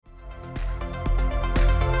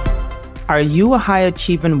Are you a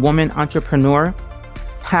high-achieving woman entrepreneur,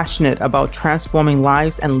 passionate about transforming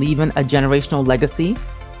lives and leaving a generational legacy?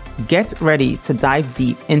 Get ready to dive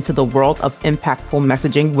deep into the world of impactful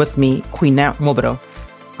messaging with me, Queenette Nwobodo.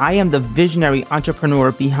 I am the visionary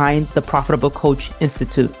entrepreneur behind the Profitable Coach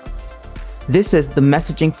Institute. This is the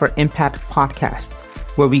Messaging for Impact podcast,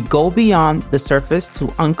 where we go beyond the surface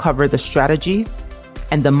to uncover the strategies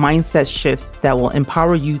and the mindset shifts that will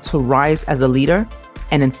empower you to rise as a leader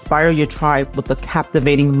and inspire your tribe with a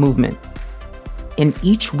captivating movement. In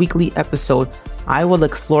each weekly episode, I will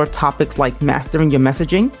explore topics like mastering your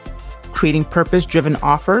messaging, creating purpose-driven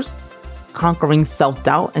offers, conquering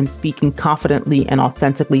self-doubt, and speaking confidently and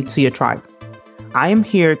authentically to your tribe. I am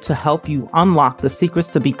here to help you unlock the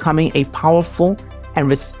secrets to becoming a powerful and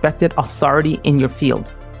respected authority in your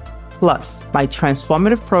field. Plus, my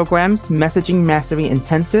transformative programs, Messaging Mastery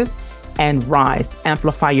Intensive and Rise,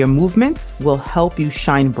 Amplify Your Movement will help you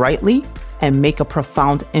shine brightly and make a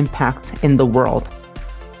profound impact in the world.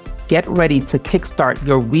 Get ready to kickstart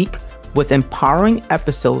your week with empowering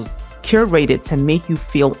episodes curated to make you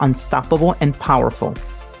feel unstoppable and powerful.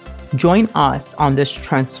 Join us on this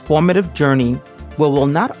transformative journey where we'll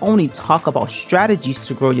not only talk about strategies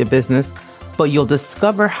to grow your business, but you'll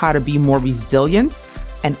discover how to be more resilient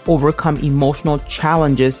and overcome emotional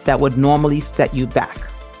challenges that would normally set you back.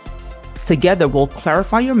 Together, we'll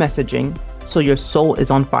clarify your messaging so your soul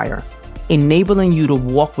is on fire, enabling you to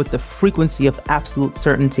walk with the frequency of absolute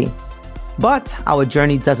certainty. But our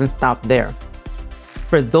journey doesn't stop there.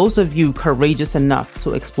 For those of you courageous enough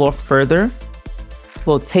to explore further,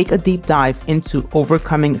 we'll take a deep dive into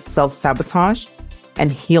overcoming self-sabotage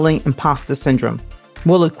and healing imposter syndrome.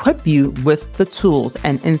 We'll equip you with the tools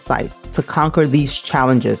and insights to conquer these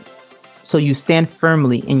challenges so you stand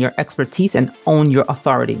firmly in your expertise and own your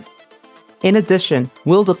authority. In addition,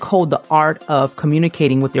 we'll decode the art of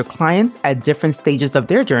communicating with your clients at different stages of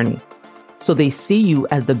their journey so they see you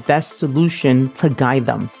as the best solution to guide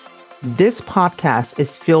them. This podcast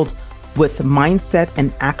is filled with mindset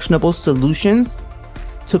and actionable solutions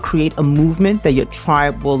to create a movement that your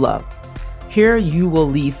tribe will love. Here you will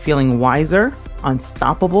leave feeling wiser,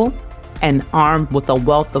 unstoppable, and armed with a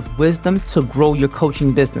wealth of wisdom to grow your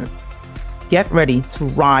coaching business. Get ready to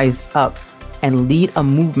rise up and lead a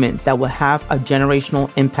movement that will have a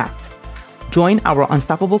generational impact. Join our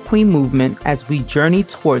Unstoppable Queen movement as we journey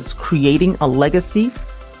towards creating a legacy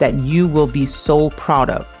that you will be so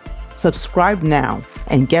proud of. Subscribe now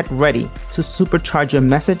and get ready to supercharge your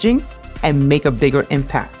messaging and make a bigger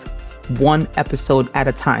impact, one episode at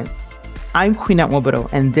a time. I'm Queenette Nwobodo,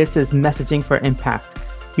 and this is Messaging for Impact.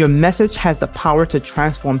 Your message has the power to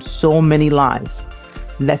transform so many lives.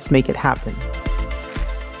 Let's make it happen.